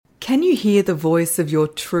Can you hear the voice of your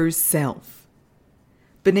true self?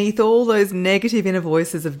 Beneath all those negative inner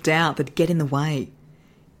voices of doubt that get in the way,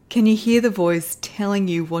 can you hear the voice telling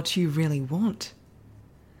you what you really want?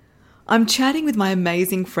 I'm chatting with my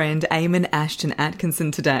amazing friend Eamon Ashton Atkinson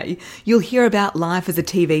today. You'll hear about life as a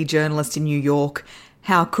TV journalist in New York,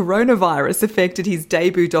 how coronavirus affected his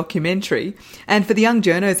debut documentary, and for the young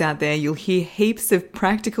journos out there, you'll hear heaps of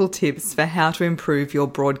practical tips for how to improve your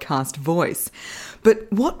broadcast voice.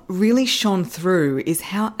 But what really shone through is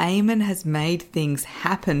how Eamon has made things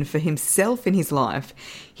happen for himself in his life.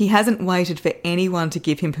 He hasn't waited for anyone to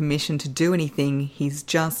give him permission to do anything. He's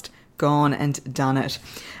just gone and done it.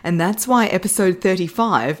 And that's why episode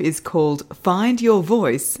 35 is called Find Your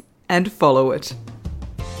Voice and Follow It.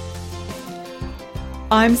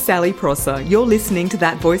 I'm Sally Prosser. You're listening to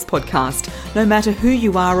That Voice podcast. No matter who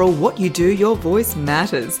you are or what you do, your voice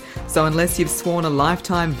matters. So unless you've sworn a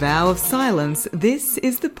lifetime vow of silence, this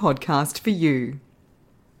is the podcast for you.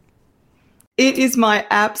 It is my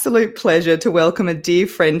absolute pleasure to welcome a dear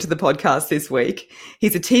friend to the podcast this week.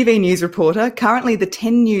 He's a TV news reporter, currently the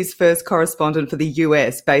 10 News first correspondent for the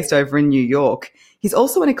US, based over in New York. He's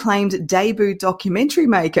also an acclaimed debut documentary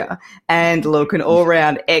maker and, look, an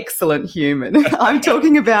all-round excellent human. I'm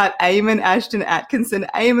talking about Eamon Ashton Atkinson.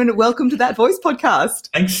 Eamon, welcome to That Voice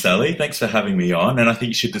podcast. Thanks, Sally. Thanks for having me on. And I think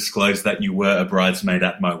you should disclose that you were a bridesmaid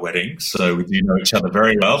at my wedding, so we do know each other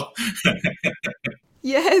very well.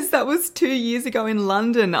 Yes, that was 2 years ago in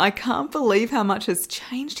London. I can't believe how much has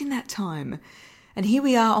changed in that time. And here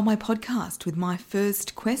we are on my podcast with my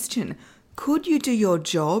first question. Could you do your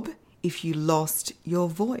job if you lost your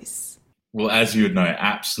voice? Well, as you would know,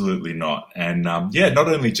 absolutely not. And not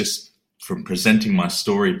only just from presenting my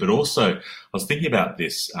story, but also I was thinking about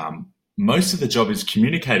this. Most of the job is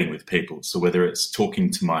communicating with people. So whether it's talking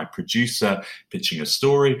to my producer, pitching a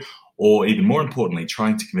story, or even more importantly,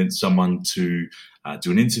 trying to convince someone to do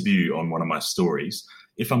an interview on one of my stories,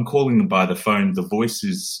 if I'm calling them by the phone, the voice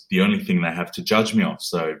is the only thing they have to judge me off.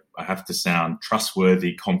 So I have to sound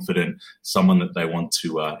trustworthy, confident, someone that they want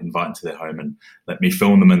to invite into their home and let me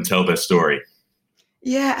film them and tell their story.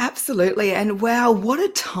 Yeah, absolutely. And wow, what a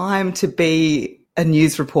time to be a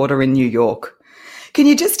news reporter in New York. Can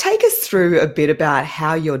you just take us through a bit about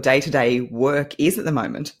how your day-to-day work is at the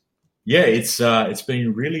moment? Yeah, it's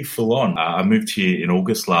been really full on. I moved here in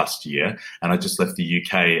August last year, and I just left the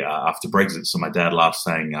UK after Brexit. So my dad laughs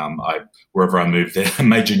saying, wherever I move, a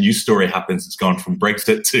major news story happens. It's gone from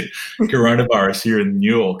Brexit to coronavirus here in New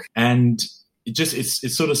York, and it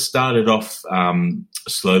sort of started off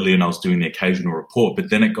slowly, and I was doing the occasional report, but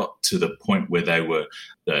then it got to the point where they were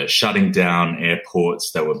shutting down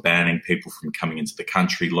airports, they were banning people from coming into the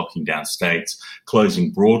country, locking down states,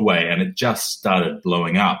 closing Broadway, and it just started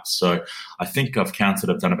blowing up. So I think I've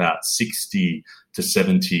done about 60 to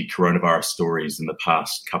 70 coronavirus stories in the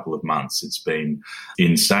past couple of months. It's been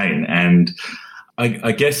insane. And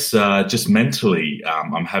I guess just mentally,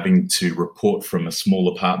 I'm having to report from a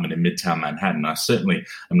small apartment in Midtown Manhattan. I certainly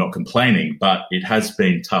am not complaining, but it has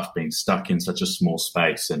been tough being stuck in such a small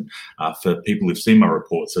space. And for people who've seen my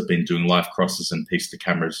reports, I've been doing live crosses and piece to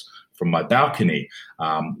cameras from my balcony,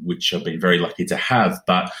 which I've been very lucky to have.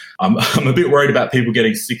 But I'm a bit worried about people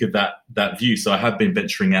getting sick of that view. So I have been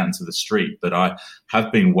venturing out into the street, but I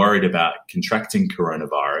have been worried about contracting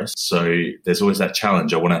coronavirus. So there's always that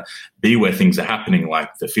challenge. I want to be where things are happening,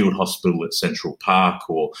 like the field hospital at Central Park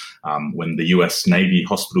or when the US Navy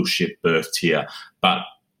hospital ship berthed here. But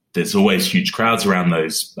there's always huge crowds around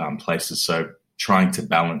those places. So trying to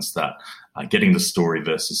balance that, getting the story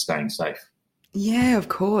versus staying safe. Yeah, of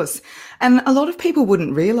course. And a lot of people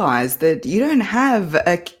wouldn't realise that you don't have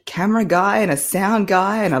a camera guy and a sound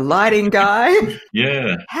guy and a lighting guy.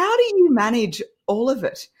 Yeah. How do you manage all of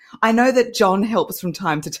it? I know that John helps from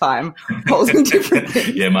time to time, holding different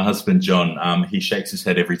things. Yeah, my husband, John, he shakes his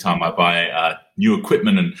head every time I buy new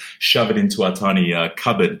equipment and shove it into our tiny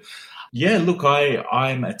cupboard. Yeah, look,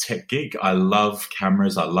 I'm a tech geek. I love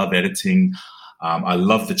cameras. I love editing. I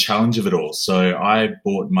love the challenge of it all. So I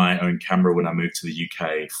bought my own camera when I moved to the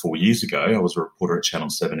UK 4 years ago. I was a reporter at Channel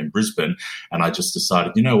 7 in Brisbane, and I just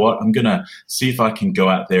decided, you know what, I'm going to see if I can go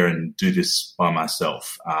out there and do this by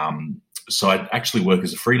myself. So I actually work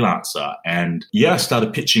as a freelancer, and I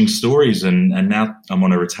started pitching stories, and now I'm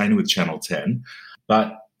on a retainer with Channel 10.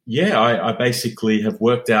 But I basically have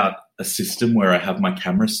worked out a system where I have my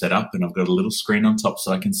camera set up and I've got a little screen on top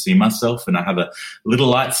so I can see myself, and I have a little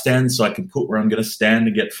light stand so I can put where I'm going to stand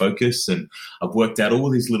and get focus. And I've worked out all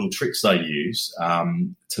these little tricks I use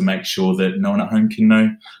to make sure that no one at home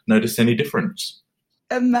can notice any difference.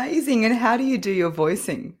 Amazing. And how do you do your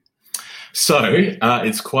voicing? So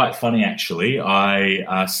it's quite funny, actually.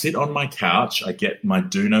 I sit on my couch. I get my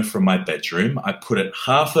Duno from my bedroom. I put it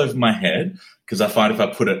half over my head because I find if I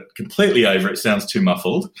put it completely over, it sounds too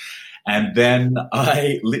muffled. And then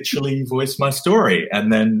I literally voice my story.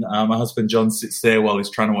 And then my husband, John, sits there while he's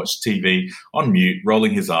trying to watch TV on mute,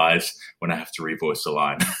 rolling his eyes when I have to revoice a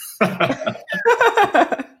line.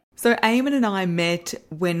 So Eamon and I met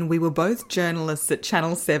when we were both journalists at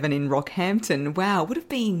Channel 7 in Rockhampton. Wow, it would have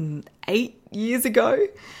been 8 years ago.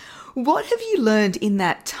 What have you learned in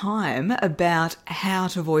that time about how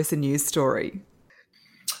to voice a news story?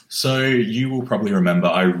 So you will probably remember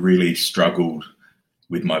I really struggled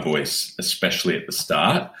with my voice, especially at the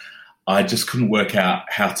start. I just couldn't work out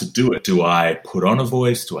how to do it. Do I put on a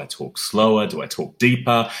voice? Do I talk slower? Do I talk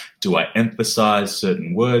deeper? Do I emphasize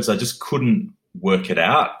certain words? I just couldn't work it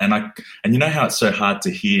out. And you know how it's so hard to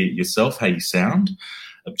hear yourself, how you sound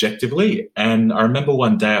objectively? And I remember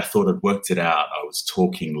one day I thought I'd worked it out. I was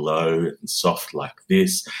talking low and soft like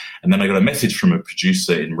this. And then I got a message from a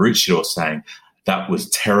producer in Maroochydore saying, that was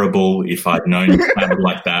terrible. If I'd known you sounded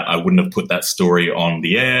like that, I wouldn't have put that story on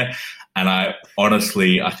the air. And I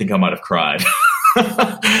think I might have cried.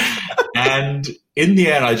 And in the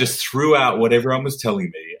end, I just threw out what everyone was telling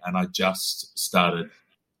me and I just started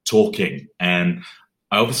talking. And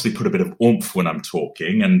I obviously put a bit of oomph when I'm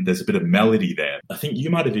talking and there's a bit of melody there. I think you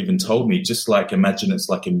might have even told me, just like imagine it's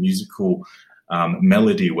like a musical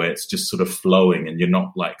melody where it's just sort of flowing and you're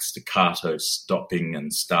not like staccato stopping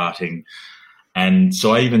and starting. And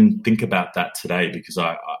so I even think about that today because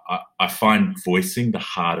I find voicing the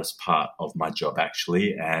hardest part of my job,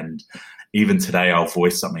 actually. And even today I'll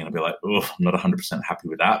voice something and I'll be like, oh, I'm not 100% happy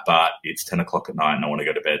with that, but it's 10 o'clock at night and I want to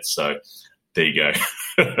go to bed. So there you go.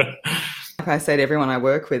 Like I say to everyone I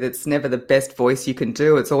work with, it's never the best voice you can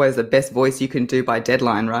do. It's always the best voice you can do by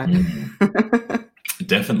deadline, right? Mm.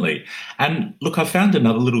 Definitely. And look, I found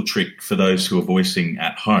another little trick for those who are voicing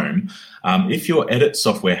at home. If your edit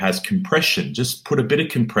software has compression, just put a bit of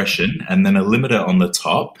compression and then a limiter on the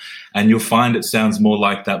top, and you'll find it sounds more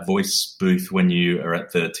like that voice booth when you are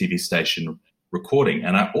at the TV station recording.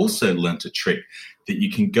 And I also learnt a trick that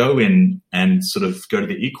you can go in and sort of go to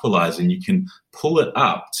the equalizer and you can pull it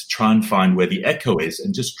up to try and find where the echo is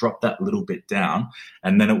and just drop that little bit down,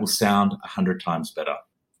 and then it will sound 100 times better.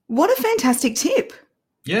 What a fantastic tip.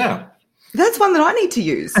 Yeah. That's one that I need to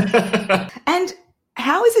use. And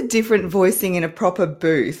how is it different voicing in a proper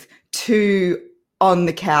booth to on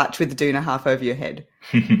the couch with the doona half over your head?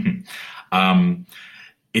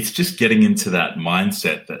 It's just getting into that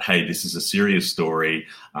mindset that, hey, this is a serious story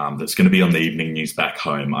that's going to be on the evening news back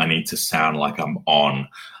home. I need to sound like I'm on,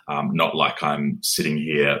 not like I'm sitting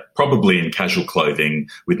here probably in casual clothing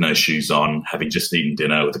with no shoes on, having just eaten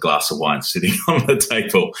dinner with a glass of wine sitting on the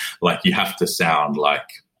table. Like you have to sound like,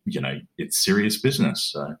 it's serious business.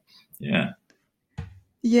 So, yeah.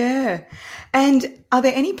 Yeah. And are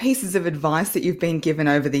there any pieces of advice that you've been given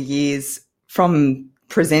over the years from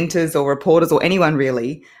presenters or reporters or anyone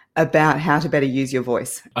really about how to better use your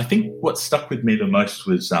voice? I think what stuck with me the most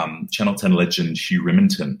was Channel 10 legend Hugh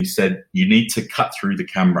Riminton. He said, you need to cut through the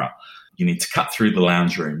camera. You need to cut through the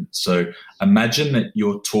lounge room. So imagine that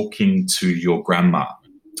you're talking to your grandma.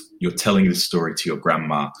 You're telling this story to your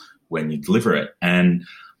grandma when you deliver it. And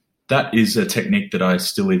that is a technique that I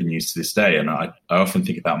still even use to this day. And I often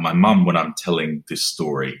think about my mum when I'm telling this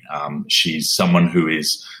story. She's someone who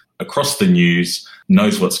is across the news,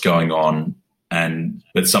 knows what's going on,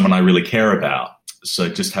 but someone I really care about. So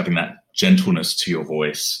just having that gentleness to your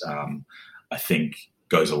voice, I think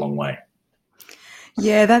goes a long way.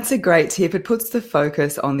 Yeah, that's a great tip. It puts the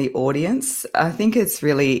focus on the audience. I think it's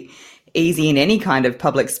really easy in any kind of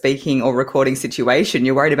public speaking or recording situation.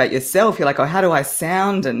 You're worried about yourself. You're like, oh, how do I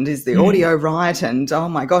sound? And is the audio right? And oh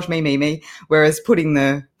my gosh, me. Whereas putting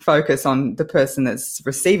the focus on the person that's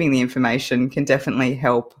receiving the information can definitely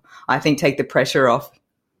help, I think, take the pressure off.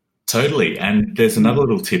 Totally. And there's another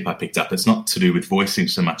little tip I picked up. It's not to do with voicing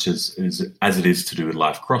so much as it is to do with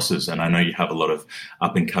live crosses. And I know you have a lot of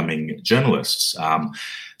up-and-coming journalists.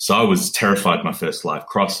 So I was terrified my first live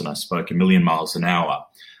cross and I spoke a million miles an hour.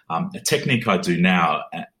 A technique I do now,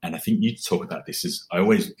 and I think you talk about this, is I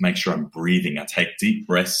always make sure I'm breathing. I take deep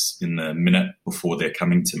breaths in the minute before they're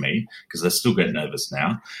coming to me because I still get nervous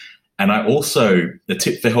now. And I also, the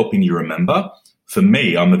tip for helping you remember, for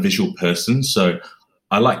me, I'm a visual person, so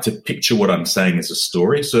I like to picture what I'm saying as a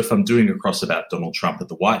story. So if I'm doing a cross about Donald Trump at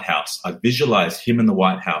the White House, I visualize him in the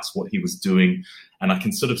White House, what he was doing and I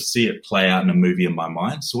can sort of see it play out in a movie in my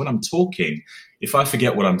mind. So when I'm talking, if I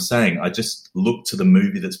forget what I'm saying, I just look to the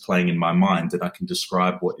movie that's playing in my mind and I can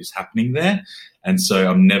describe what is happening there. And so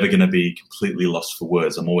I'm never going to be completely lost for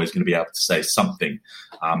words. I'm always going to be able to say something.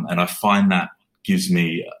 And I find that gives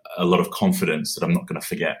me a lot of confidence that I'm not going to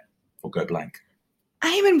forget or go blank.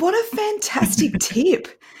 Eamon, what a fantastic tip.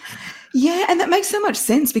 Yeah, and that makes so much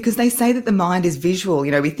sense because they say that the mind is visual.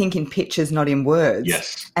 You know, we think in pictures, not in words.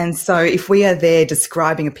 Yes. And so if we are there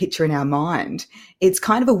describing a picture in our mind, it's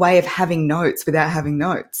kind of a way of having notes without having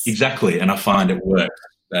notes. Exactly. And I find it works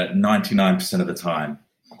 99% of the time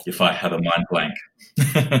if I have a mind blank.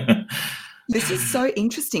 This is so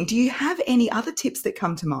interesting. Do you have any other tips that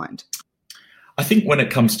come to mind? I think when it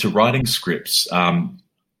comes to writing scripts,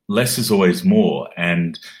 less is always more.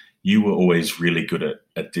 And you were always really good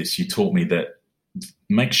at this. You taught me that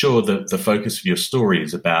make sure that the focus of your story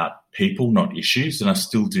is about people, not issues. And I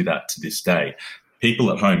still do that to this day.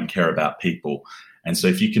 People at home care about people. And so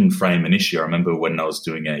if you can frame an issue, I remember when I was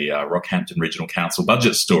doing a Rockhampton Regional Council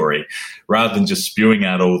budget story, rather than just spewing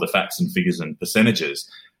out all the facts and figures and percentages,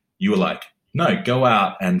 you were like, no, go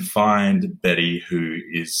out and find Betty, who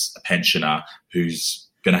is a pensioner, who's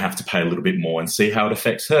going to have to pay a little bit more, and see how it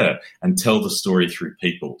affects her and tell the story through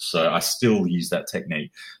people. So I still use that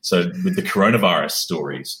technique. So with the coronavirus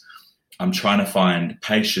stories, I'm trying to find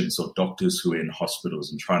patients or doctors who are in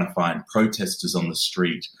hospitals and trying to find protesters on the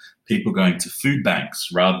street, people going to food banks,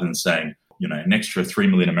 rather than saying, you know, an extra 3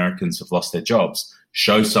 million Americans have lost their jobs.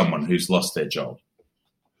 Show someone who's lost their job.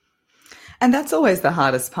 And that's always the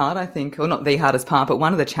hardest part, I think, or not the hardest part, but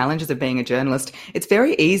one of the challenges of being a journalist. It's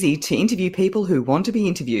very easy to interview people who want to be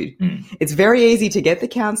interviewed. It's very easy to get the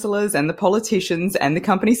councillors and the politicians and the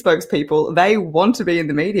company spokespeople. They want to be in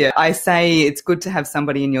the media. I say it's good to have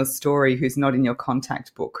somebody in your story who's not in your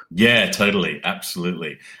contact book. Yeah, totally.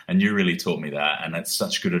 Absolutely. And you really taught me that. And that's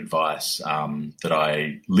such good advice that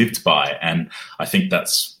I lived by. And I think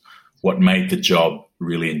that's what made the job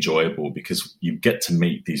really enjoyable, because you get to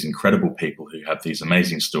meet these incredible people who have these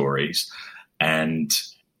amazing stories, and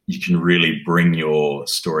you can really bring your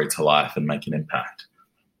story to life and make an impact.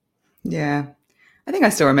 Yeah. I think I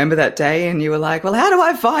still remember that day, and you were like, well, how do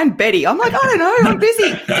I find Betty? I'm like, I don't know, I'm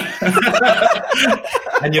busy.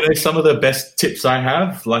 And, you know, some of the best tips I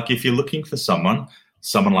have, like if you're looking for someone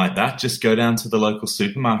like that, just go down to the local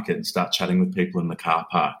supermarket and start chatting with people in the car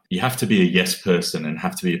park. You have to be a yes person and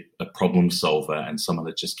have to be a problem solver and someone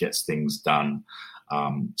that just gets things done.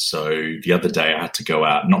 So the other day I had to go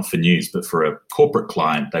out, not for news, but for a corporate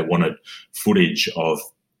client. They wanted footage of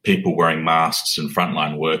people wearing masks and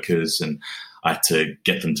frontline workers, and I had to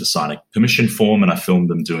get them to sign a permission form, and I filmed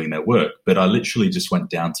them doing their work. But I literally just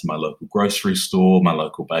went down to my local grocery store, my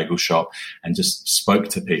local bagel shop, and just spoke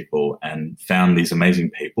to people and found these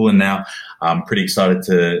amazing people. And now I'm pretty excited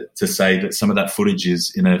to say that some of that footage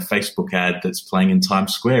is in a Facebook ad that's playing in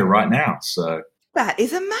Times Square right now. So that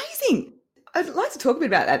is amazing. I'd like to talk a bit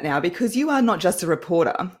about that now, because you are not just a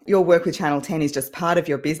reporter. Your work with Channel 10 is just part of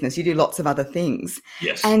your business. You do lots of other things.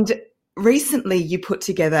 Yes. And recently you put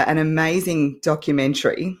together an amazing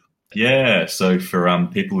documentary. Yeah. So for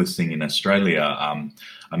people listening in Australia,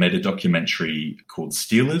 I made a documentary called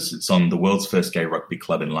Steelers. It's on the world's first gay rugby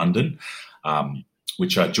club in London,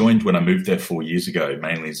 which I joined when I moved there 4 years ago,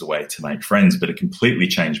 mainly as a way to make friends, but it completely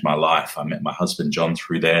changed my life. I met my husband, John,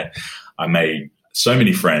 through there. I made so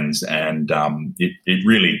many friends, and it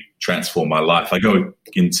really transformed my life. I go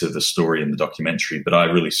into the story in the documentary, but I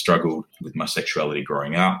really struggled with my sexuality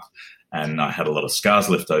growing up, and I had a lot of scars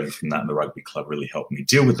left over from that, and the rugby club really helped me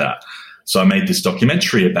deal with that. So I made this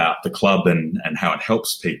documentary about the club and how it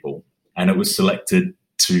helps people, and it was selected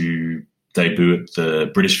to debut at the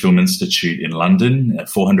British Film Institute in London, a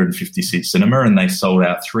 450-seat cinema, and they sold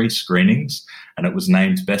out 3 screenings, and it was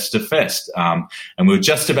named Best of Fest. And we were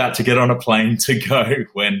just about to get on a plane to go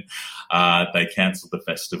when they cancelled the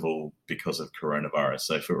festival because of coronavirus.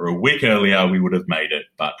 So if it were a week earlier, we would have made it,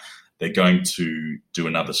 but they're going to do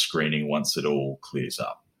another screening once it all clears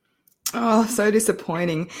up. Oh, so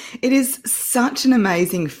disappointing. It is such an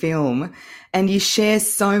amazing film, and you share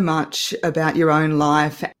so much about your own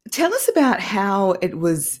life. Tell us about how it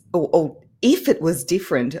was, or if it was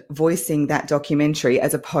different, voicing that documentary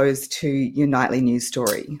as opposed to your nightly news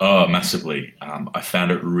story. Oh, massively. I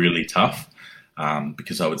found it really tough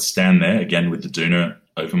because I would stand there, again, with the doona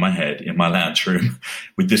over my head in my lounge room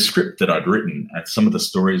with this script that I'd written. And some of the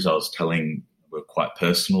stories I was telling were quite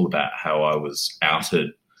personal, about how I was outed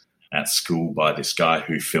at school by this guy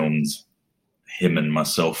who filmed him and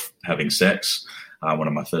myself having sex, one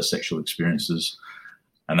of my first sexual experiences.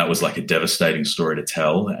 And that was like a devastating story to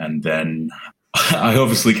tell. And then I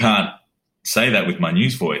obviously can't say that with my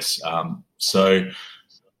news voice. So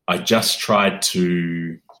I just I had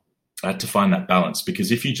to find that balance,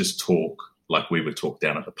 because if you just talk like we would talk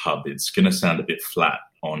down at the pub, it's going to sound a bit flat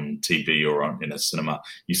on TV or in a cinema.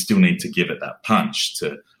 You still need to give it that punch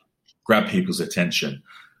to grab people's attention.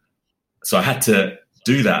 So I had to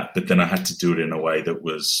do that, but then I had to do it in a way that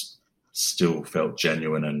was still felt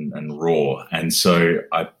genuine and raw. And so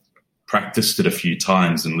I practiced it a few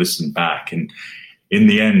times and listened back. And in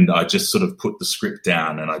the end, I just sort of put the script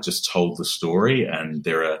down and I just told the story. And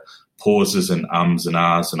there are pauses and ums and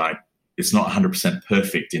ahs, and it's not 100%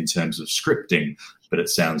 perfect in terms of scripting, but it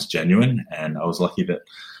sounds genuine. And I was lucky that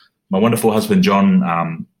my wonderful husband,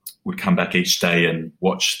 John, would come back each day and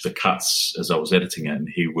watch the cuts as I was editing it. And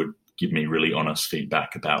he would give me really honest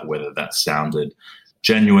feedback about whether that sounded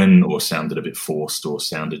genuine or sounded a bit forced or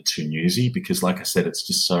sounded too newsy. Because like I said, it's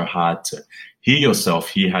just so hard to hear yourself,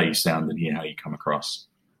 hear how you sound and hear how you come across.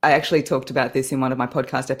 I actually talked about this in one of my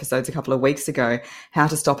podcast episodes a couple of weeks ago, how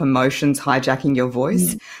to stop emotions hijacking your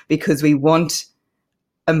voice, because we want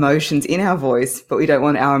emotions in our voice, but we don't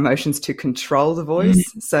want our emotions to control the voice.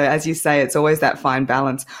 So as you say, it's always that fine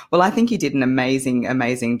balance. Well, I think you did an amazing,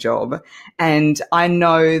 amazing job. And I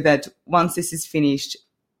know that once this is finished,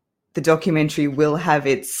 the documentary will have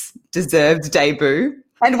its deserved debut.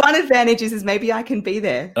 And one advantage is maybe I can be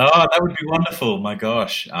there. Oh, that would be wonderful. My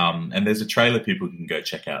gosh. And there's a trailer people can go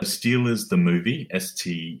check out. Steelers the Movie,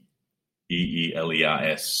 STEELERS,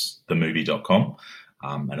 themovie.com.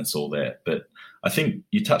 And it's all there. But I think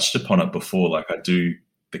you touched upon it before. Like, I do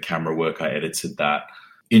the camera work, I edited that.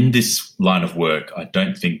 In this line of work, I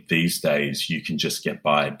don't think these days you can just get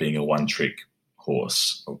by being a one-trick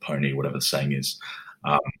horse or pony, whatever the saying is.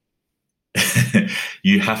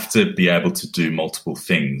 You have to be able to do multiple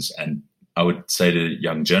things. And I would say to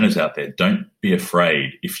young journalists out there, don't be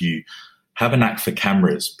afraid. If you have a knack for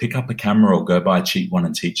cameras, pick up a camera or go buy a cheap one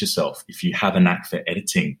and teach yourself. If you have a knack for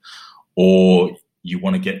editing, or you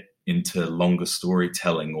want to get into longer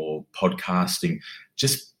storytelling or podcasting,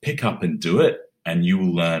 just pick up and do it, and you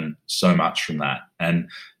will learn so much from that. And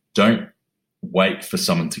don't wait for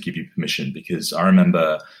someone to give you permission, because I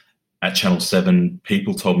remember at Channel 7,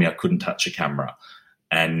 people told me I couldn't touch a camera.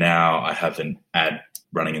 And now I have an ad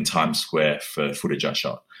running in Times Square for footage I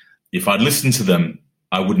shot. If I'd listened to them,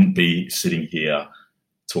 I wouldn't be sitting here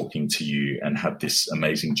talking to you and have this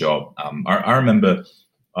amazing job. I remember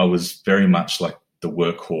I was very much like the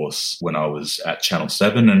workhorse when I was at Channel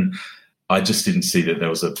 7, and I just didn't see that there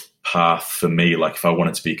was a path for me. Like, if I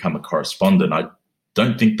wanted to become a correspondent, I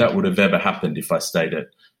don't think that would have ever happened if I stayed at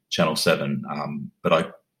Channel 7. But I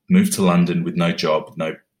moved to London with no job,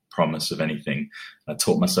 no promise of anything. I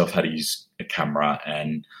taught myself how to use a camera,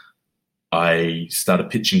 and I started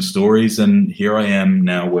pitching stories, and here I am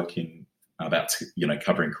now working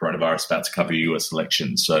covering coronavirus, about to cover US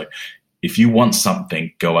elections. So if you want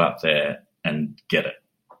something, go out there and get it.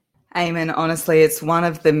 Eamon, honestly, it's one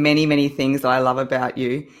of the many, many things that I love about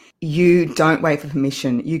you. You don't wait for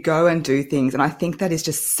permission. You go and do things. And I think that is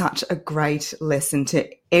just such a great lesson to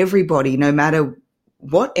everybody, no matter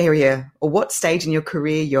what area or what stage in your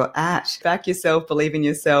career you're at. Back yourself, believe in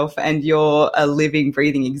yourself, and you're a living,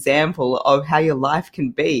 breathing example of how your life can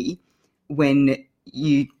be when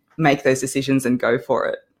you make those decisions and go for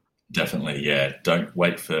it. Definitely, yeah. Don't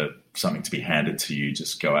wait for something to be handed to you.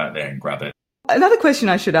 Just go out there and grab it. Another question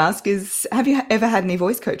I should ask is, have you ever had any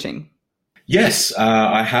voice coaching? Yes,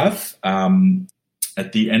 I have.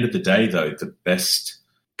 At the end of the day, though, the best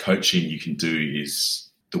coaching you can do is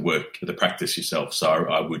the practice yourself. So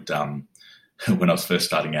I would, when I was first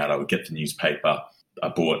starting out, I would get the newspaper. I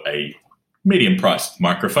bought a medium-priced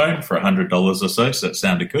microphone for $100 or so it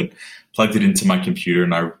sounded good. Plugged it into my computer,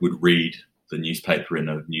 and I would read the newspaper in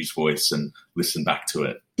a news voice and listen back to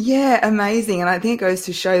it. Yeah, amazing. And I think it goes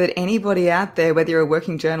to show that anybody out there, whether you're a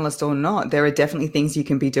working journalist or not, there are definitely things you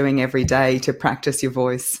can be doing every day to practice your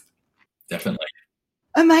voice. Definitely.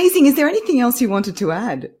 Amazing. Is there anything else you wanted to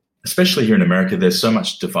add? Especially here in America, there's so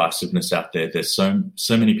much divisiveness out there. There's so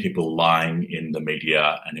many people lying in the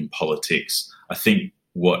media and in politics. I think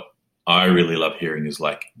what I really love hearing is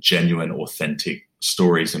like genuine, authentic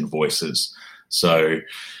stories and voices. So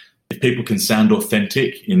if people can sound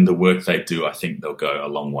authentic in the work they do, I think they'll go a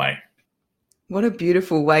long way. What a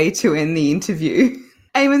beautiful way to end the interview.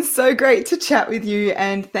 Eamon, so great to chat with you,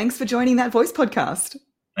 and thanks for joining That Voice podcast.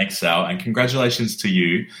 Thanks, Sal, and congratulations to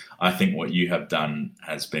you. I think what you have done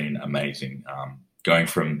has been amazing. Going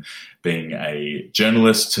from being a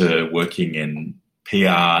journalist to working in PR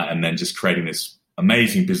and then just creating this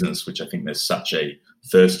amazing business, which I think there's such a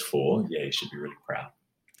thirst for. Yeah, you should be really proud.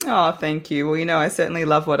 Oh, thank you. Well, I certainly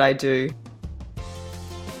love what I do.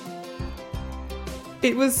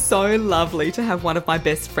 It was so lovely to have one of my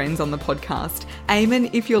best friends on the podcast. Eamon,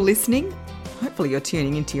 if you're listening, hopefully you're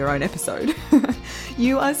tuning into your own episode.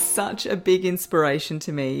 You are such a big inspiration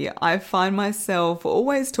to me. I find myself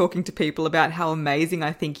always talking to people about how amazing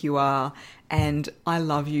I think you are, and I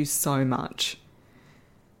love you so much.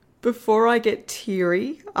 Before I get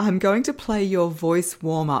teary, I'm going to play your voice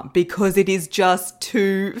warm-up because it is just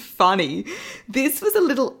too funny. This was a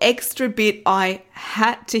little extra bit I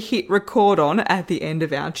had to hit record on at the end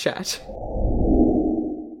of our chat.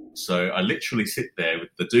 So I literally sit there with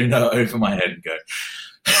the doona over my head and go,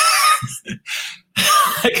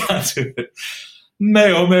 I can't do it.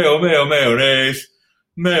 Mayo, mayo, mayo, mayonnaise.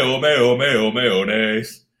 Mayo, mayo, mayo,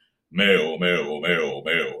 mayonnaise. Mayo, mayo, mayo,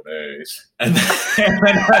 mayonnaise. And then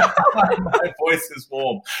my voice is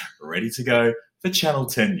warm, ready to go for Channel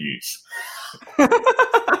 10 News.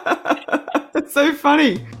 That's so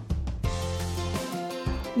funny.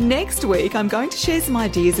 Next week, I'm going to share some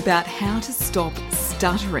ideas about how to stop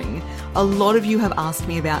stuttering. A lot of you have asked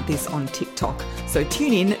me about this on TikTok, so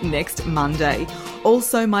tune in next Monday.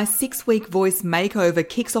 Also, my 6-week voice makeover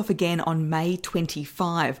kicks off again on May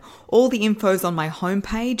 25. All the info's on my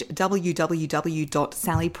homepage,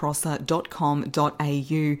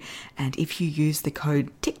 www.sallyprosser.com.au. And if you use the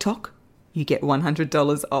code TikTok, you get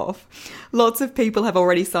 $100 off. Lots of people have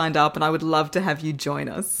already signed up, and I would love to have you join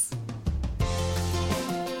us.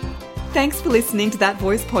 Thanks for listening to That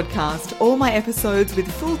Voice podcast. All my episodes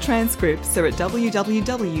with full transcripts are at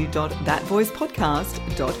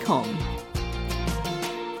www.thatvoicepodcast.com.